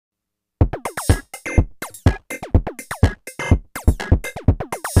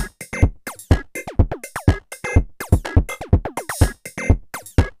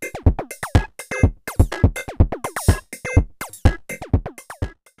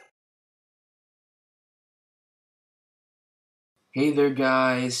Hey there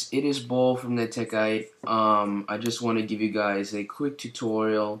guys, it is Bol from NetTechite. I just want to give you guys a quick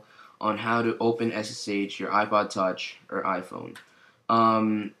tutorial on how to open SSH your iPod Touch or iPhone.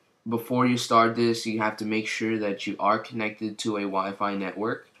 Um, Before you start this, you have to make sure that you are connected to a Wi-Fi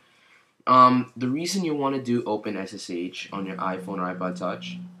network. The reason you want to do OpenSSH on your iPhone or iPod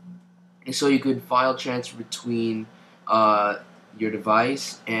Touch is so you could file transfer between your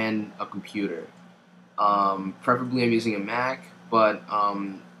device and a computer. Preferably I'm using a Mac, but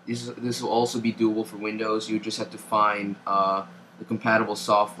this will also be doable for Windows. You just have to find the compatible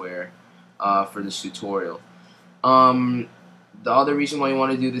software for this tutorial. Um, the other reason why you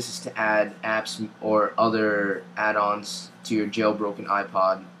want to do this is to add apps or other add-ons to your jailbroken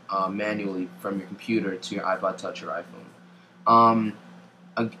iPod manually from your computer to your iPod Touch or iPhone.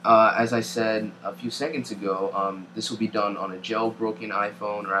 As I said a few seconds ago, this will be done on a jailbroken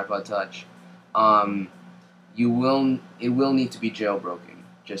iPhone or iPod Touch. Um, it will need to be jailbroken,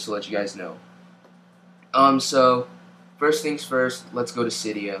 just to let you guys know. So first things first, let's go to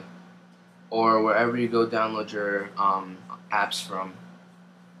Cydia or wherever you go download your apps from.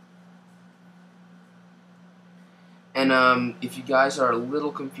 And if you guys are a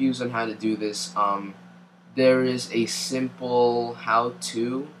little confused on how to do this, there is a simple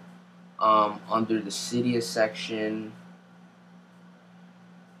how-to under the Cydia section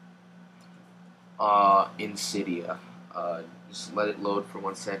in Cydia. Just let it load for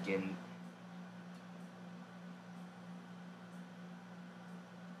 1 second.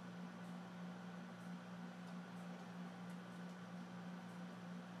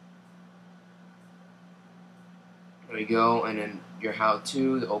 There we go, and then your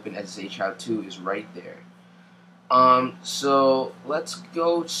how-to, the OpenSSH how-to is right there. So let's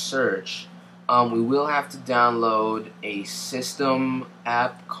go search. We will have to download a system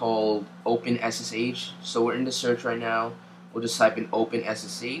app called OpenSSH. So we're in the search right now. We'll just type in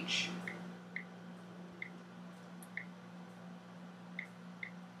OpenSSH.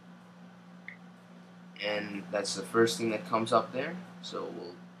 And that's the first thing that comes up there. So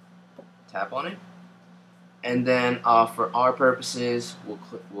we'll tap on it. And then for our purposes,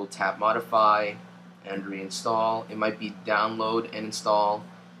 we'll tap modify and reinstall. It might be download and install.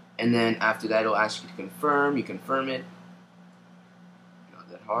 And then after that, it'll ask you to confirm. You confirm it. Not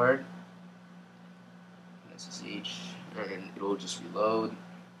that hard. SSH, and it'll just reload.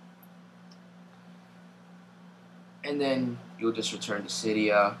 And then you'll just return to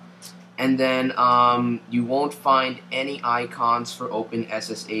Cydia. And then you won't find any icons for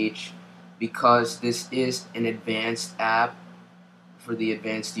OpenSSH because this is an advanced app for the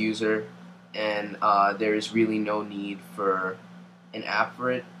advanced user, and there is really no need for an app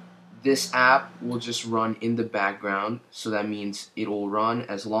for it. This app will just run in the background, so that means it will run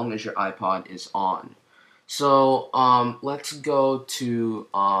as long as your iPod is on. So let's go to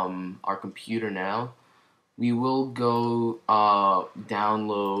our computer now. We will go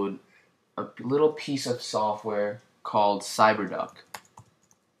download a little piece of software called CyberDuck.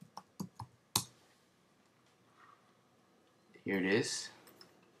 Here it is.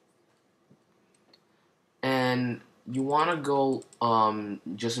 And you want to go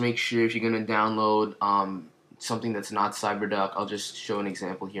just make sure if you're going to download something that's not CyberDuck. I'll just show an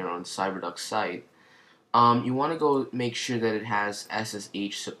example here on CyberDuck's site. You want to go make sure that it has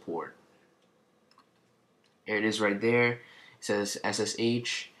SSH support. Here it is right there. It says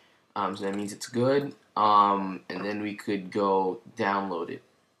SSH, so that means it's good. And then we could go download it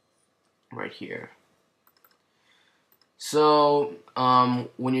right here. So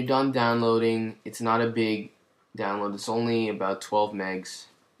when you're done downloading, it's not a big download. It's only about 12 megs.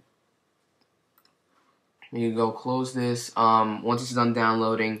 You go close this. Once it's done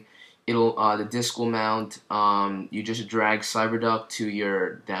downloading, it'll the disk will mount. You just drag CyberDuck to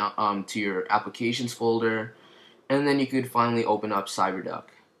your to your applications folder, and then you could finally open up CyberDuck.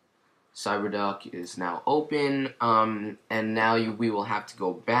 CyberDuck is now open, and now we will have to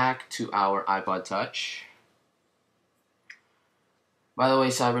go back to our iPod Touch. By the way,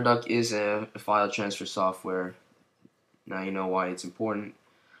 CyberDuck is a file transfer software. Now you know why it's important.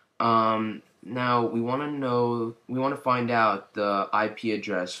 Now we want to find out the IP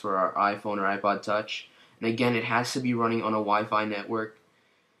address for our iPhone or iPod Touch, and again, it has to be running on a Wi-Fi network.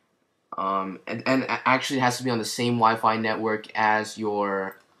 And actually, it has to be on the same Wi-Fi network as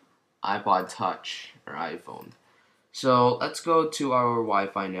your iPod Touch or iPhone. So let's go to our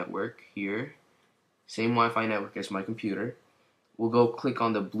Wi-Fi network here. Same Wi-Fi network as my computer. We'll go click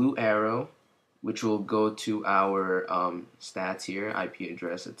on the blue arrow, which will go to our stats here, IP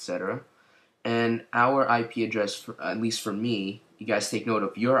address, etc. And our IP address, at least for me, you guys take note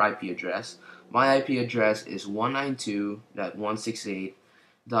of your IP address. My IP address is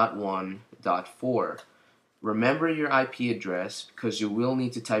 192.168.1.4. Remember your IP address because you will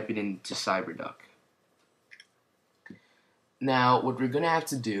need to type it into CyberDuck. Now, what we're going to have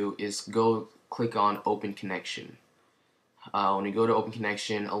to do is go click on Open Connection. When you go to Open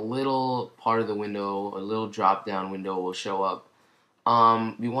Connection, a little part of the window, a little drop-down window will show up.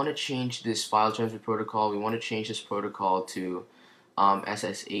 We want to change this file transfer protocol. We want to change this protocol to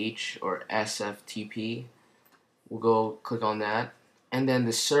SSH or SFTP. We'll go click on that. And then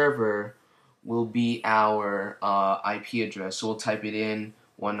the server will be our IP address. So we'll type it in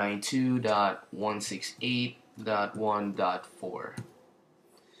 192.168.1.4.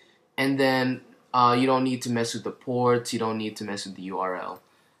 And then you don't need to mess with the ports. You don't need to mess with the URL.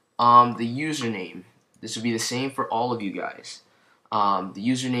 The username. This will be the same for all of you guys. The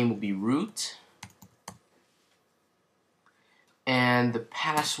username will be root. And the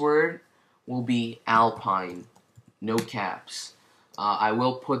password will be Alpine. No caps. I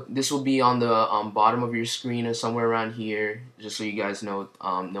will put, this will be on the bottom of your screen or somewhere around here, just so you guys know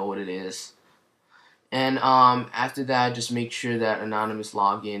what it is. And after that, just make sure that anonymous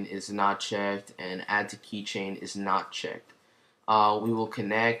login is not checked and add to keychain is not checked. We will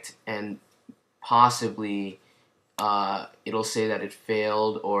connect and possibly it'll say that it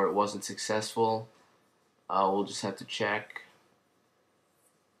failed or it wasn't successful. We'll just have to check.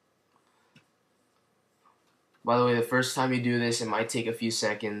 By the way, the first time you do this, it might take a few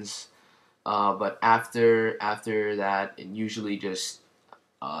seconds, but after that, it usually just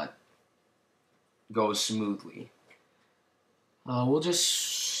goes smoothly. We'll just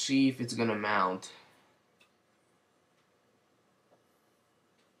see if it's gonna mount.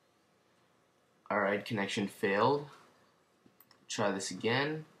 Alright, connection failed. Try this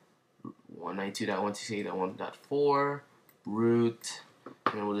again. 192.168.1.4 root,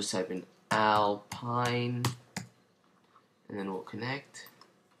 and then we'll just type in Alpine. And then we'll connect.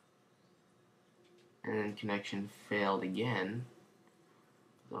 And then connection failed again.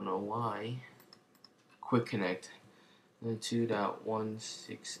 Don't know why. Quick connect.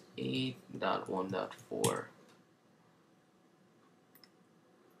 2.168.1.4.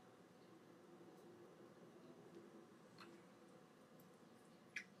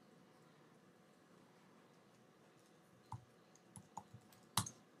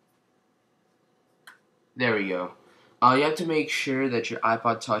 There we go. You have to make sure that your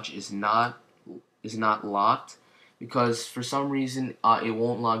iPod Touch is not locked, because for some reason it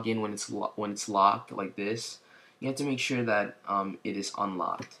won't log in when it's locked like this. You have to make sure that it is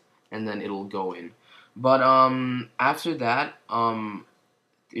unlocked, and then it'll go in. But after that,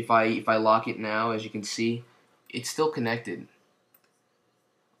 if I lock it now, as you can see, it's still connected.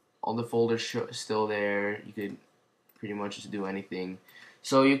 All the folders still there. You could pretty much just do anything.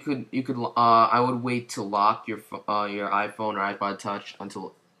 So you could I would wait to lock your iPhone or iPod Touch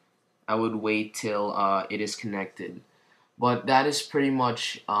until it is connected. But that is pretty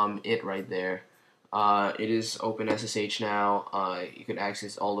much it right there. It is OpenSSH now. You can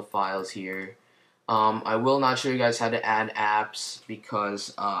access all the files here. I will not show you guys how to add apps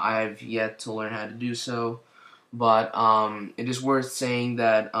because I have yet to learn how to do so. But it is worth saying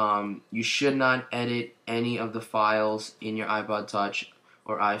that you should not edit any of the files in your iPod Touch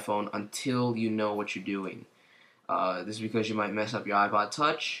or iPhone until you know what you're doing. This is because you might mess up your iPod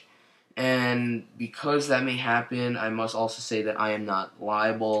Touch, and because that may happen, I must also say that I am not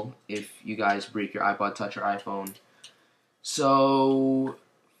liable if you guys break your iPod Touch or iPhone. So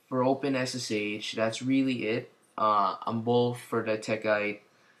for OpenSSH, that's really it. I'm Bull for the Tech Guide.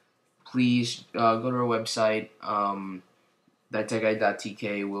 Please go to our website,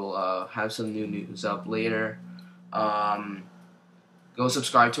 thattechguide.tk. We'll have some new news up later. Go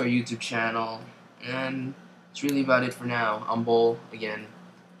subscribe to our YouTube channel, and it's really about it for now. I'm Bull again,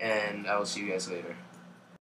 and I will see you guys later.